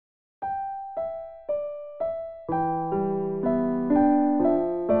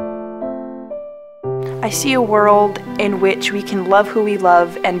I see a world in which we can love who we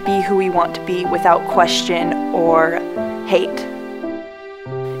love and be who we want to be without question or hate.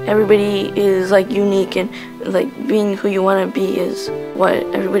 Everybody is like unique, and like being who you want to be is what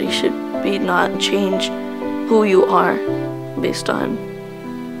everybody should be, not change who you are based on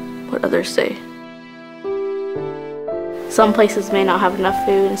what others say. Some places may not have enough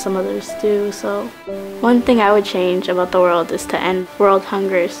food and some others do, so one thing I would change about the world is to end world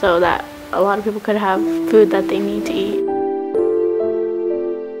hunger so that a lot of people could have food that they need to eat.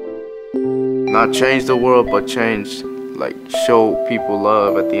 Not change the world, but change, like show people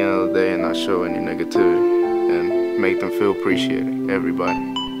love at the end of the day and not show any negativity and make them feel appreciated, everybody.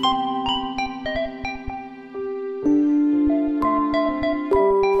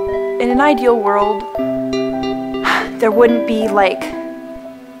 In an ideal world, there wouldn't be like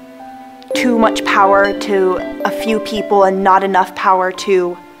too much power to a few people and not enough power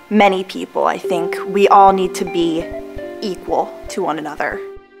to many people. I think we all need to be equal to one another.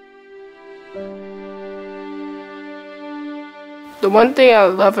 The one thing I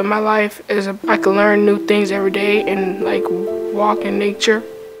love in my life is I can learn new things every day and like walk in nature.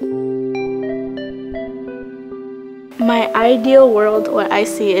 My ideal world, what I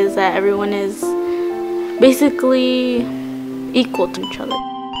see is that everyone is basically equal to each other.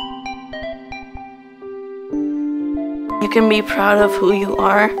 You can be proud of who you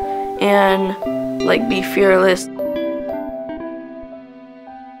are and like be fearless.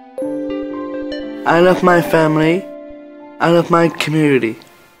 I love my family. I love my community.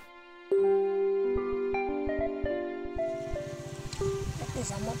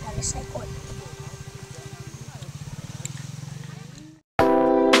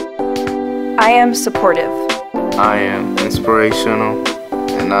 I am supportive. I am inspirational,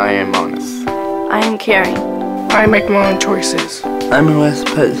 and I am honest. I am caring. I make my own choices. I'm a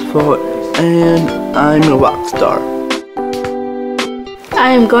respectful, and I'm a rock star.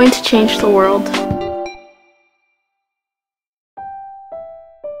 I am going to change the world.